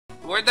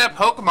Where'd that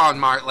Pokemon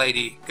Mart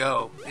lady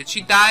go? Did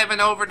she die of an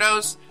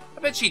overdose?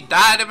 I bet she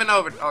died of an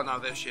overdose. Oh no,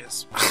 there she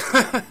is.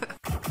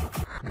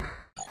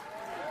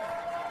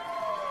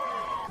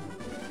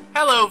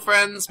 Hello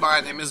friends,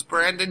 my name is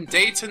Brandon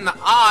Dayton.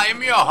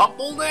 I'm your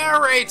humble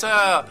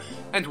narrator.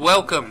 And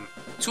welcome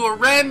to a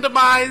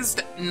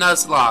randomized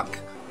Nuzlocke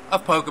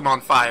of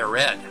Pokemon Fire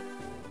Red.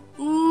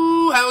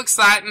 Ooh, how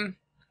exciting.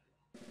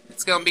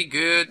 It's gonna be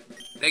good.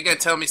 They're gonna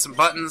tell me some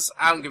buttons.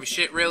 I don't give a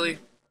shit, really.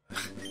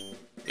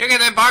 You're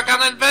gonna embark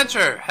on an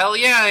adventure. Hell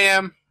yeah, I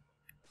am.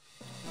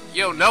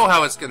 You don't know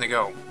how it's gonna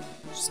go.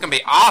 It's just gonna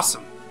be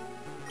awesome.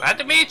 Glad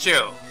to meet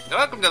you.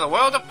 Welcome to the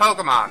world of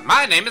Pokemon.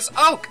 My name is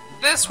Oak.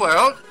 This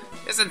world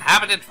is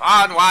inhabited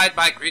far and wide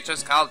by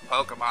creatures called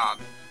Pokemon.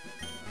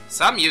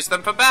 Some use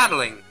them for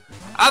battling.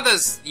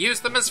 Others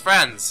use them as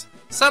friends.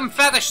 Some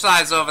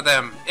fetishize over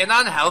them in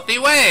unhealthy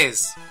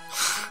ways.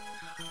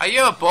 Are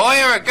you a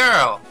boy or a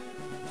girl?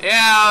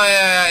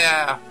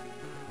 Yeah.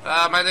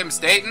 My name's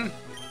Dayton.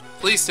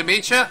 Pleased to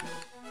meet you.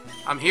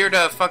 I'm here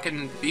to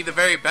fucking be the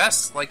very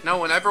best, like no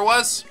one ever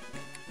was.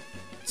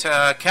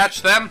 To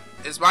catch them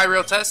is my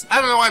real test.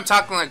 I don't know why I'm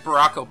talking like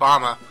Barack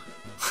Obama.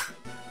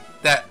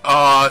 That,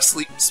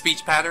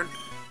 speech pattern.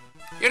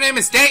 Your name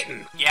is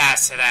Dayton.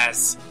 Yes, it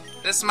is.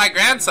 This is my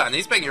grandson.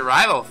 He's been your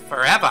rival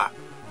forever.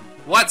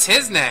 What's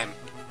his name?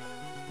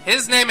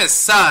 His name is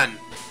Sun.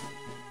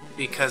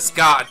 Because,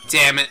 god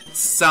damn it,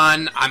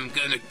 son, I'm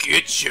gonna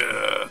get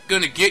you.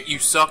 Gonna get you,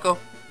 sucker.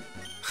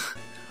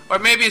 Or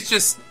maybe it's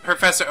just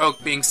Professor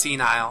Oak being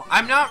senile.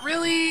 I'm not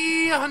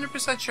really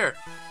 100% sure.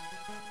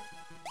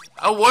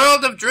 A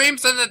world of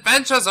dreams and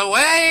adventures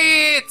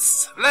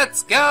awaits!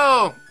 Let's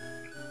go!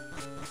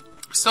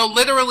 So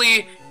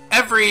literally,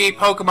 every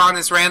Pokemon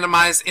is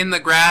randomized in the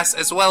grass,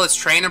 as well as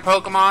trainer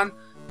Pokemon.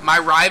 My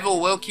rival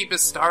will keep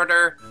his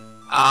starter.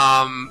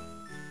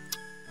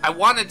 I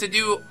wanted to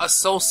do a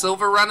Soul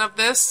Silver run of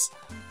this,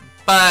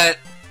 but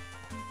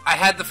I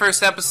had the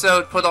first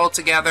episode put all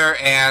together,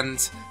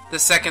 and the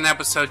second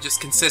episode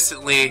just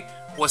consistently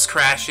was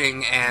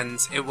crashing, and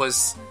it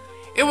was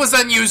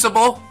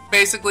unusable.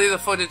 Basically, the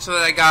footage that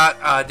I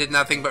got did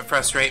nothing but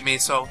frustrate me,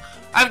 so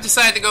I've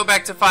decided to go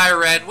back to Fire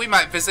Red. We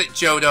might visit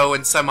Johto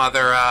in some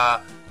other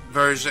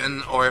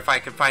version, or if I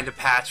can find a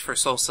patch for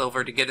Soul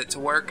Silver to get it to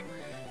work.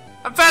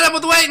 I'm fed up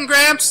with waiting,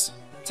 Gramps!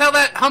 Tell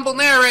that humble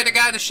narrator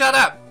guy to shut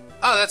up.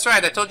 Oh, that's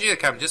right, I told you to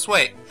come, just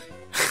wait.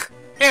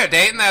 Here,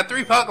 Dayton, I have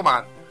 3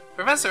 Pokemon.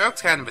 Professor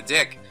Oak's kind of a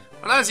dick.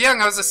 When I was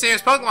young, I was a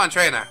serious Pokemon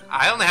trainer.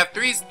 I only have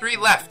 3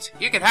 left.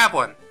 You can have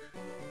one.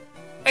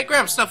 Hey,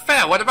 Gramps, no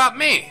fair, what about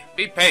me?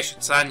 Be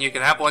patient, son, you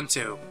can have one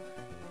too.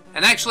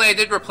 And actually, I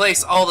did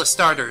replace all the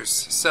starters.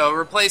 So,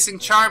 replacing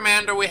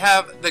Charmander, we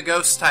have the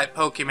Ghost-type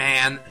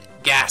Pokemon,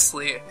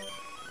 Ghastly.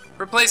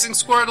 Replacing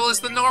Squirtle is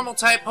the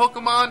normal-type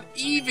Pokemon,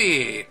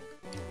 Eevee.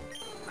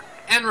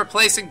 And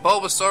replacing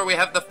Bulbasaur, we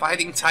have the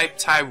Fighting-type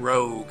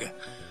Tyrogue.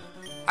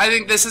 I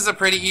think this is a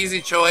pretty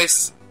easy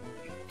choice.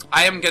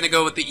 I am going to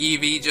go with the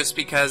Eevee just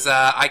because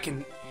I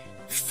can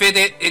fit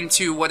it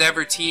into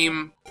whatever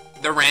team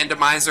the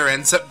randomizer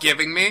ends up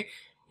giving me.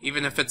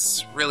 Even if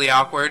it's really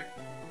awkward,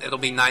 it'll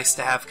be nice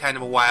to have kind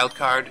of a wild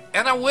card.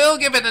 And I will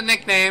give it a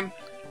nickname,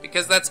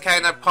 because that's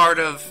kind of part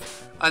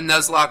of a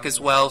Nuzlocke as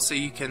well, so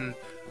you can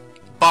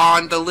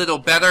bond a little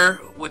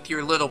better with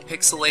your little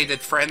pixelated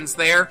friends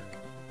there.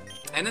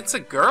 And it's a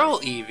girl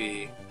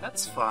Eevee.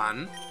 That's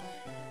fun.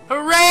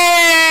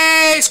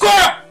 Hooray!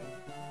 Squirrel!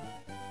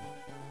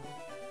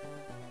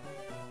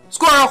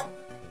 Squirrel!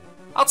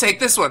 I'll take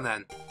this one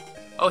then.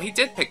 Oh, he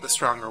did pick the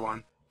stronger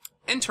one.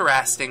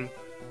 Interesting.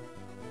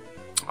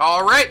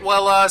 Alright,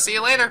 well, see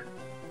you later.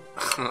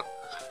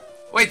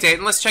 Wait,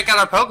 Dayton, let's check out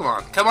our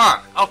Pokemon. Come on,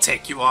 I'll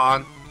take you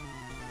on.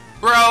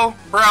 Bro,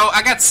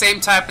 I got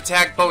same type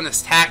attack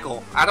bonus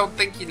tackle. I don't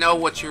think you know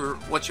what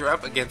you're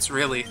up against,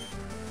 really.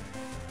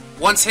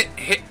 Once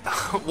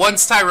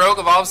Tyrogue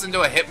evolves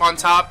into a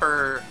Hitmontop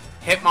or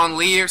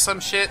Hitmonlee or some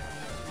shit,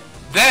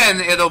 then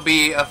it'll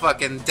be a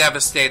fucking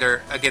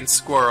devastator against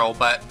Squirrel,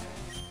 but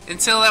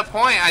until that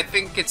point, I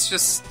think it's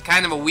just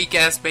kind of a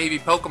weak-ass baby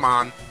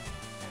Pokemon.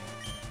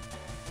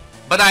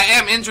 But I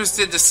am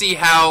interested to see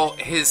how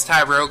his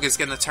Tyrogue is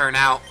going to turn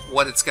out,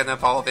 what it's going to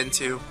evolve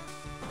into.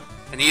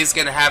 And he is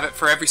going to have it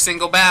for every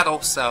single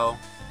battle, so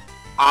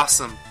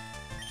awesome.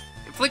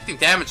 Inflicting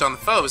damage on the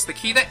foe is the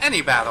key to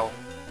any battle.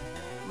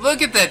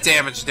 Look at that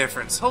damage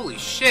difference. Holy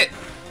shit.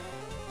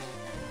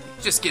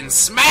 Just getting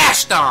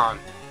smashed on.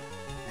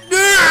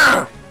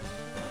 Yeah!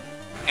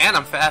 And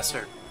I'm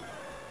faster.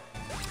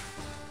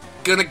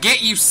 Gonna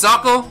get you,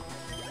 suckle.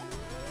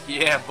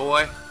 Yeah,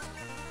 boy.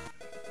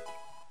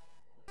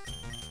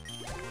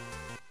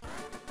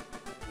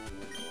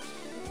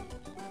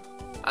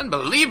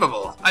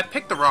 Unbelievable. I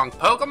picked the wrong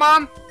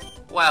Pokemon?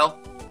 Well,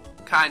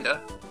 kinda.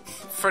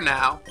 For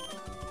now.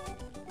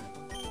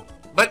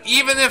 But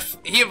even if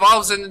he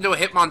evolves into a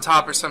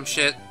Hitmontop or some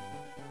shit,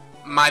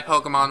 my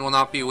Pokemon will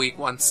not be weak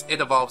once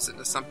it evolves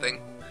into something.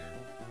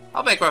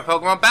 I'll make my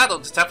Pokemon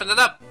battle to toughen it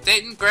up.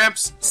 Dayton,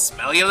 Gramps,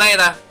 smell you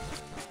later.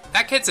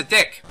 That kid's a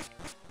dick.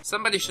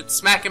 Somebody should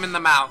smack him in the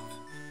mouth.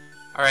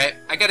 Alright,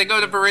 I gotta go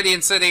to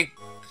Viridian City.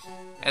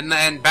 And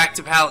then back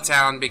to Pallet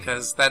Town,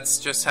 because that's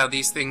just how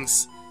these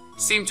things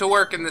seem to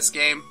work in this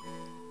game.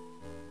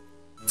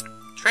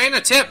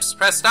 Trainer tips.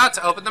 Press start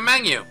to open the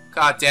menu.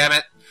 God damn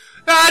it.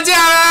 God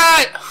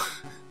damn it!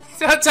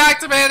 Don't talk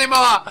to me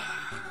anymore!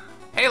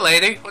 Hey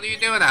lady, what are you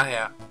doing out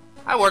here?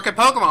 I work at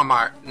Pokemon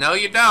Mart. No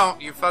you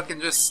don't. You're fucking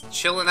just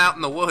chilling out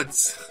in the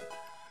woods.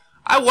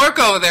 I work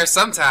over there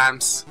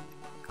sometimes.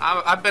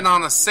 I've been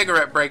on a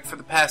cigarette break for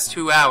the past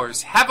 2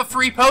 hours. Have a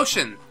free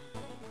potion!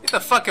 You're the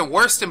fucking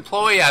worst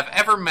employee I've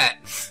ever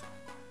met.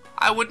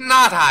 I would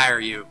not hire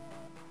you.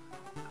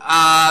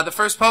 The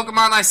first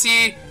Pokemon I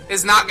see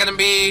is not gonna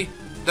be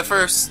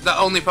the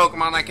only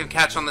Pokemon I can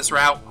catch on this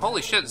route.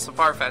 Holy shit, it's a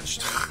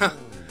Farfetch'd.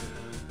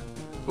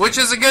 Which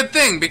is a good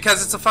thing,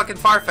 because it's a fucking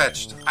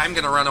Farfetch'd. I'm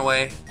gonna run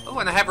away. Oh,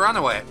 and I have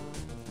Runaway.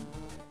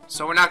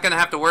 So we're not gonna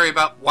have to worry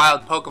about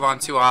wild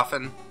Pokemon too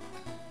often.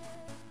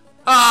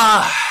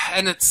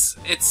 And it's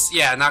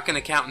yeah, not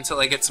gonna count until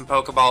I get some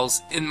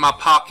Pokeballs in my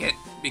pocket,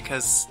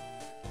 because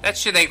that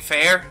shit ain't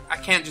fair. I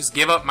can't just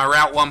give up my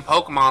Route 1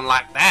 Pokemon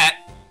like that.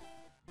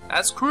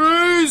 That's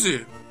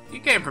crazy. You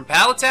came from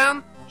Pallet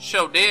Town?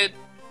 Sure did.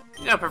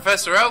 You know,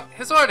 Professor Oak,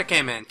 his order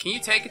came in. Can you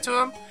take it to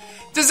him?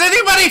 Does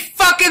anybody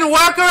fucking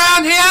work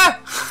around here?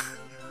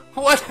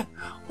 What?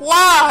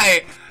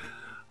 Why?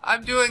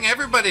 I'm doing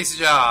everybody's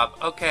job.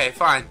 Okay,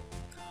 fine.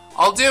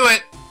 I'll do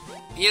it.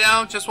 You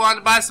know, just wanted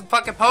to buy some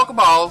fucking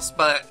Pokeballs,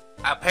 but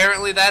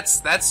apparently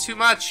that's too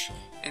much.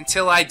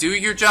 Until I do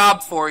your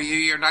job for you,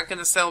 you're not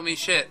gonna sell me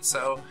shit.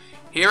 So,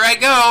 here I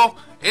go,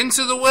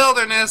 into the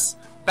wilderness,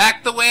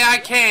 back the way I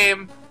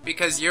came,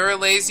 because you're a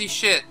lazy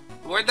shit.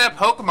 Where'd that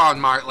Pokemon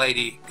Mart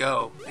lady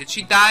go? Did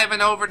she die of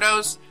an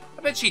overdose?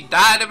 I bet she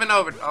died of an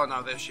overdose. Oh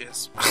no, there she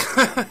is.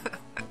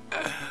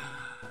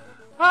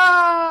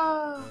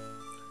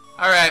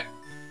 Alright.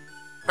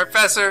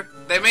 Professor,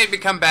 they made me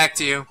come back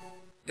to you.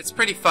 It's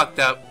pretty fucked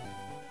up.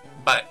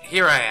 But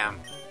here I am.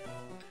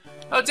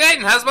 Oh,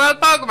 Dayton, how's my old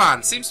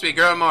Pokemon? Seems to be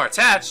growing more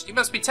attached. You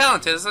must be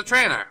talented as a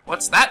trainer.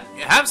 What's that?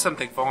 You have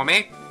something for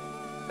me.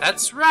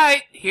 That's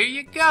right. Here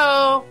you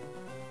go.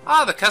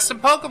 Ah, the custom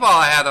Pokeball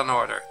I had on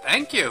order.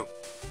 Thank you.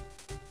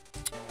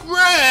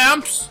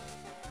 Gramps!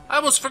 I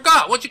almost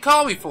forgot. What'd you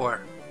call me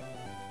for?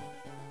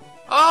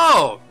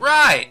 Oh,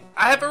 right.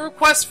 I have a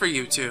request for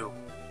you two.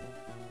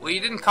 Well,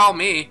 you didn't call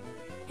me.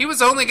 He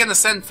was only gonna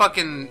send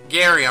fucking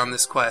Gary on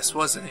this quest,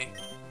 wasn't he?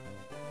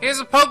 Here's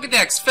a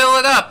Pokedex. Fill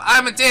it up.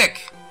 I'm a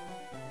dick.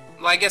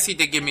 Well, I guess he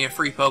did give me a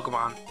free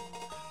Pokemon.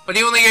 But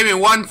he only gave me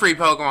one free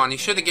Pokemon. He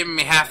should have given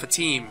me half a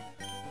team.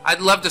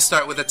 I'd love to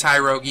start with a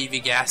Tyrogue,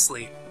 Eevee,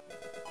 Ghastly.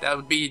 That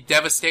would be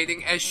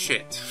devastating as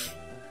shit.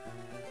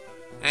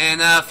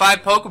 And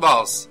 5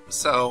 Pokeballs.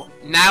 So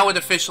now it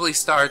officially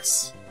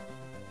starts.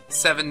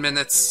 7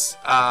 minutes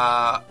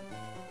of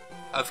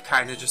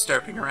kind of just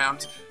derping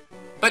around.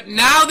 But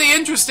now the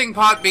interesting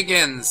part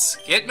begins.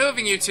 Get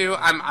moving, you two.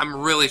 I'm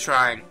really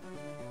trying.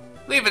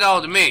 Leave it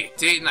all to me.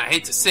 Dayton, I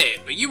hate to say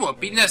it, but you won't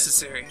be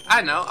necessary.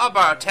 I know. I'll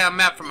borrow a town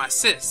map from my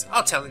sis.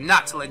 I'll tell him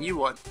not to lend you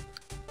one.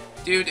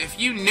 Dude, if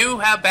you knew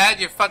how bad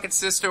your fucking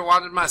sister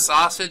wanted my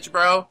sausage,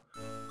 bro,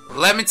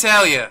 let me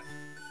tell you.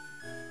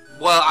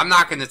 Well, I'm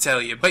not gonna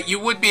tell you, but you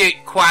would be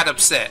quite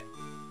upset.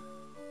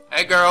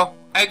 Hey, girl.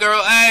 Hey,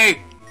 girl.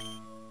 Hey!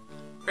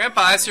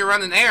 Grandpa, I see you're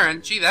running an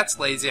errand. Gee, that's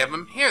lazy of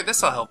him. Here,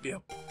 this'll help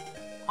you.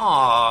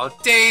 Aw,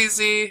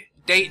 Daisy.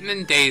 Dayton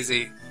and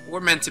Daisy. We're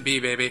meant to be,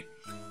 baby.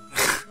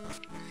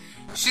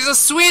 She's a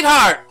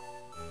sweetheart!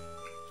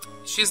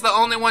 She's the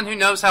only one who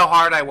knows how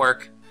hard I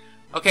work.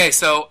 Okay,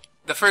 so,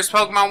 the first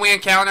Pokemon we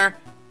encounter,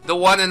 the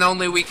one and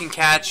only we can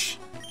catch.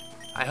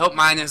 I hope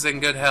mine is in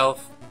good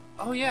health.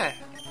 Oh yeah,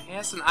 he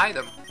has an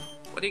item.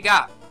 What do you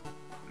got?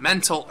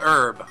 Mental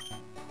Herb.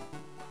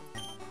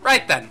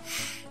 Right then.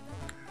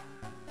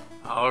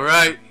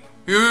 Alright,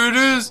 here it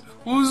is.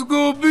 What's it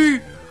gonna be?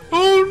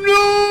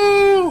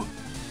 Oh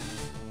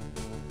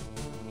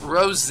no!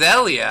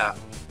 Roselia.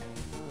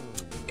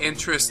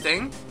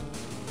 Interesting.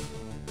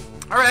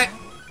 Alright.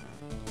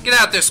 Get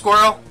out there,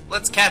 squirrel.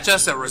 Let's catch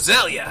us a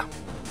Roselia.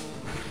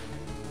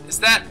 Is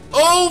that...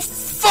 Oh,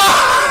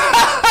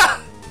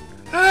 fuck!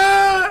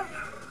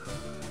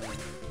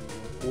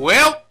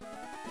 Well,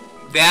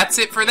 that's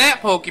it for that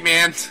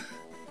Pokemon.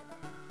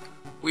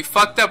 We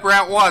fucked up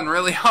Route 1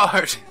 really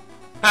hard.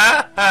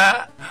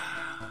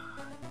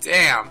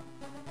 Damn.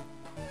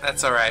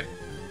 That's alright.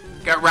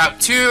 Got Route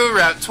 2,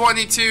 Route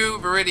 22,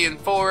 Viridian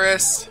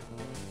Forest.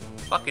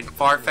 Fucking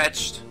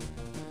far-fetched.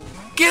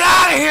 Get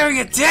out of here,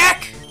 you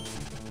dick!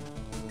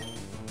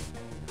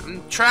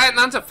 I'm trying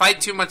not to fight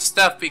too much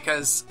stuff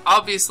because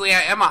obviously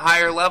I am a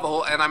higher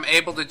level and I'm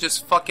able to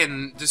just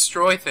fucking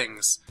destroy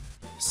things.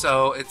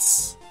 So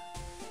it's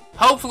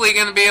hopefully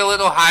gonna be a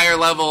little higher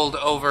leveled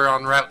over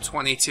on Route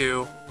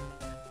 22.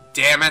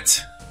 Damn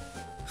it.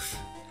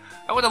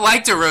 I would have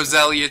liked a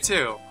Roselia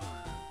too.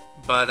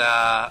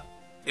 But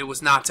it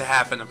was not to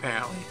happen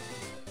apparently.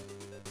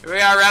 Here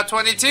we are, Route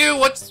 22.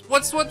 What's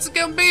it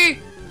gonna be?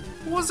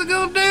 What's it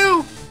gonna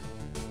do?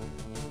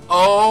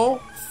 Oh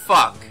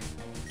fuck.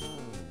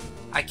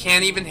 I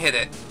can't even hit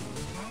it.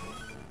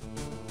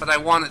 but I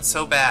want it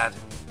so bad.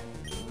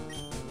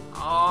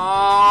 Oh,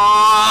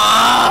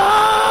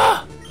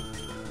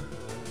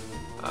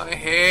 I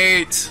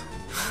hate.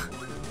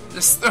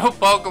 Just throw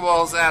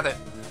Pokeballs at it.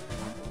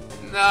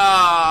 No.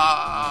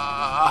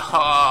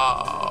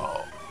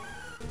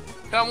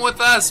 Come with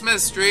us,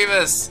 Miss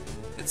Drevis.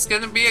 It's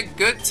gonna be a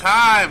good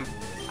time.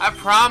 I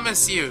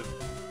promise you.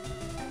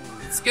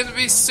 It's gonna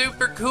be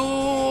super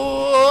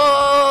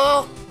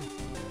cool.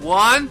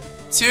 1,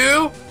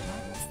 2,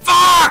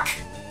 fuck!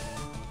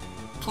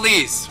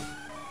 Please.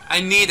 I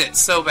need it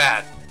so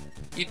bad.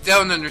 You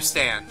don't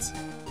understand.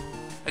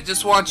 I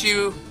just want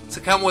you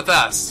to come with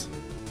us.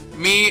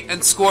 Me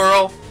and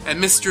Squirrel and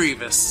Miss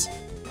Drevis.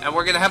 And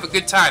we're gonna have a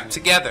good time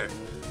together.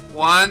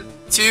 1,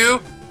 2,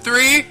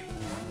 3.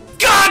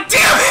 God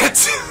damn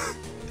it!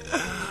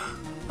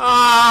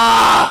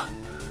 Ah,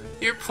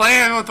 you're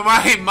playing with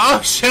my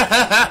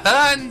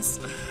emotions.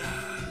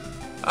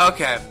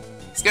 Okay,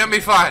 it's gonna be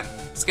fun.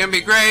 It's gonna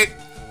be great.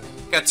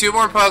 Got 2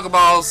 more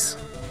Pokeballs.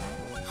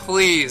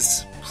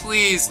 Please,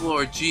 please,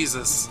 Lord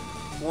Jesus.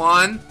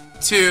 1,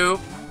 2.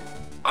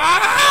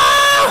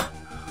 Ah!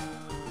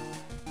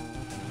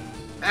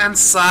 And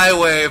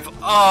Psywave.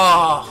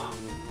 Oh,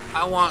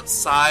 I want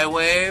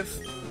Psywave.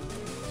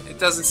 It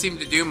doesn't seem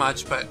to do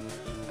much, but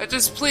I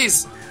just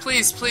please,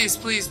 please, please,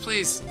 please,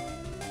 please.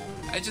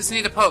 I just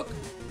need a poke.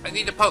 I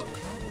need a poke.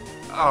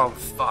 Oh,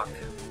 fuck.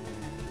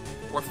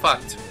 We're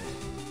fucked.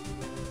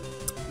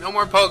 No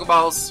more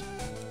Pokeballs.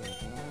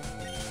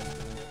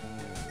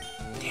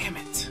 Damn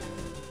it.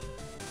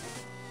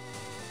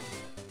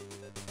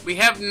 We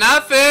have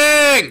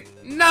nothing!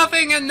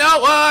 Nothing and no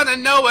one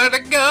and nowhere to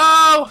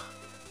go!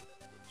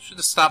 Should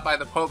have stopped by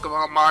the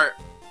Pokemon Mart.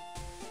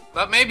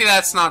 But maybe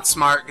that's not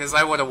smart, because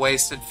I would have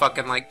wasted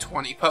fucking like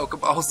 20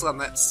 Pokeballs on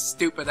that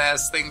stupid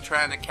ass thing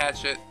trying to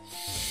catch it.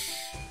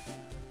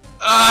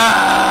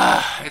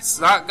 It's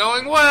not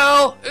going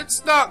well!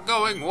 It's not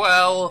going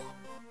well!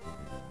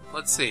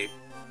 Let's see.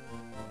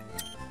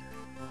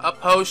 A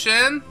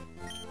potion?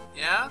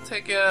 Yeah,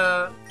 take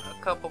a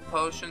couple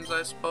potions,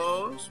 I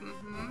suppose.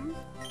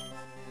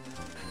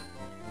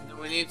 Then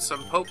we need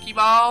some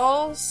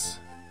Pokeballs.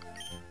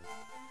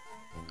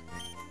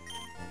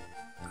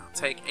 I'll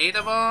take 8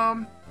 of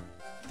them.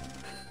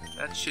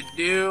 That should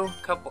do.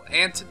 A couple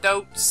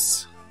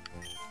antidotes.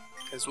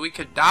 Because we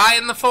could die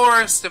in the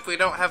forest if we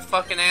don't have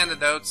fucking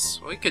antidotes.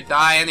 We could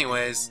die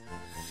anyways.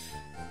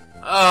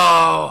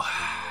 Oh.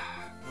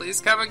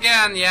 Please come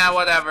again. Yeah,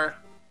 whatever.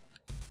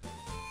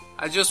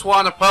 I just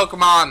want a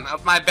Pokemon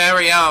of my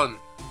very own.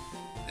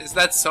 Is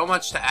that so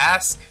much to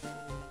ask?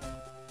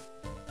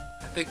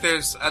 I think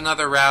there's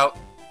another route,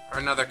 or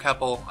another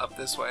couple up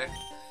this way.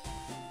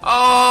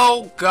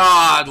 Oh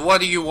God, what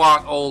do you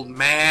want, old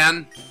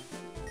man?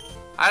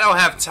 I don't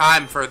have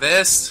time for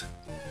this.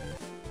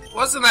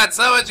 Wasn't that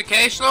so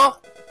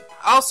educational?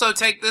 Also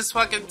take this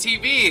fucking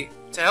TV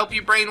to help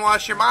you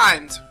brainwash your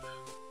mind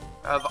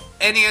of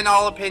any and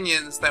all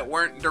opinions that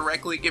weren't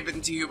directly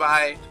given to you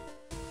by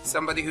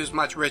somebody who's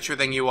much richer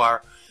than you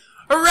are.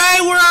 Hooray,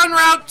 we're on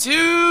Route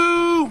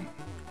 2!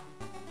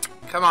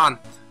 Come on.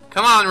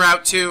 Come on,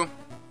 Route 2.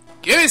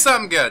 Give me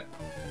something good.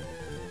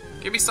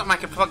 Give me something I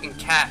can fucking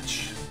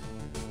catch.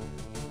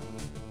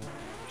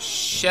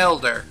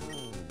 Shelter.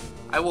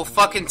 I will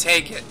fucking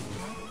take it.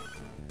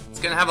 It's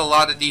gonna have a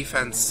lot of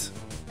defense.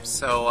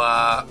 So,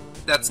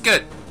 that's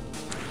good.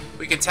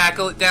 We can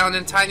tackle it down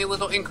in tiny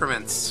little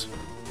increments.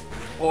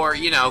 Or,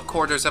 you know,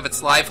 quarters of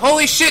its life.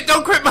 Holy shit,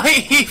 don't crit my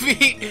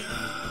Eevee!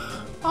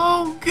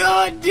 Oh,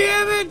 god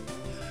damn it!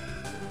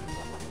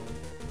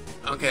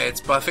 Okay,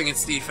 it's buffing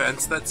its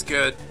defense. That's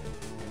good.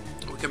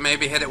 We can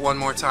maybe hit it one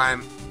more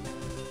time.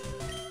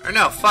 Or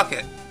no, fuck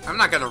it. I'm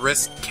not gonna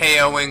risk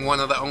KOing one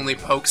of the only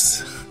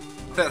pokes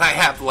that I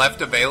have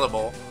left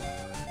available.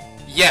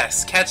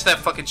 Yes, catch that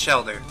fucking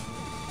Shelter.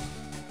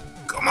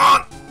 Come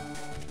on!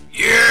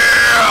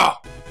 Yeah!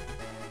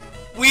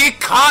 We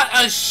caught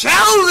a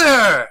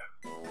Shelter!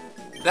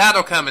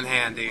 That'll come in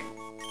handy.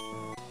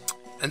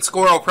 And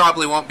Squirrel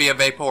probably won't be a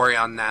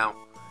Vaporeon now.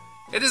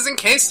 It is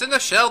encased in a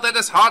shell that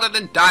is harder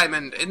than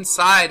diamond.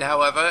 Inside,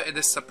 however, it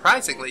is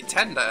surprisingly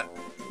tender.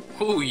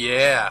 Ooh,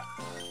 yeah.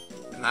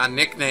 And I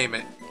nickname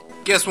it.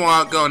 Guess what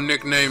I'm gonna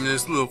nickname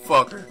this little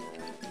fucker?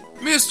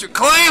 Mr.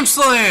 Clam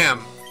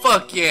Slam!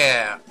 Fuck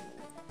yeah!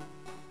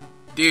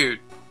 Dude,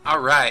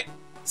 alright.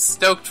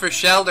 Stoked for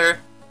Shelter.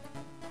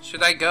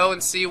 Should I go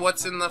and see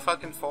what's in the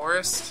fucking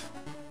forest?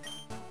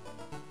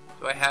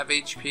 Do I have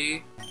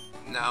HP?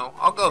 No,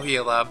 I'll go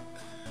heal up.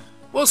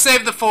 We'll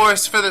save the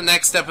forest for the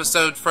next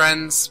episode,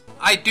 friends.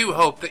 I do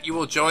hope that you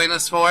will join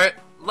us for it.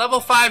 Level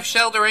 5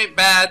 Shelter ain't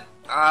bad.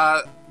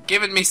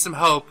 Giving me some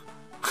hope.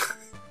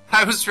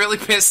 I was really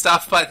pissed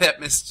off by that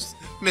Miss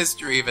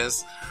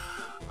Drevis.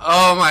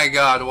 Oh my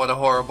god, what a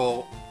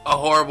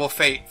horrible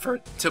fate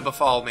to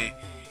befall me.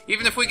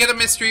 Even if we get a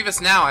Miss Drevis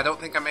now, I don't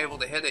think I'm able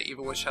to hit it,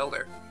 even with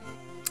Shelter.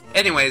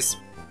 Anyways,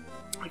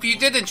 if you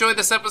did enjoy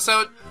this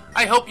episode,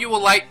 I hope you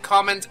will like,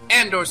 comment,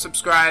 and or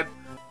subscribe.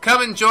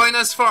 Come and join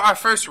us for our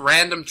first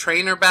random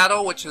trainer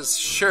battle, which is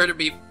sure to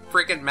be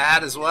freaking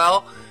mad as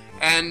well.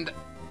 And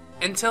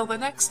Until the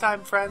next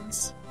time,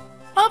 friends.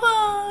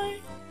 Bye-bye!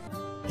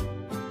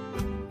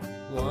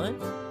 1,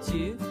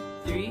 2,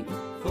 3,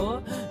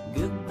 4.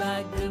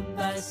 Goodbye,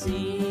 goodbye,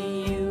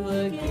 see you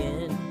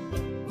again.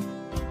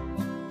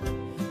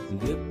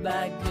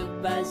 Goodbye,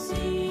 goodbye,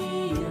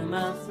 see you,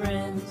 my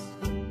friends.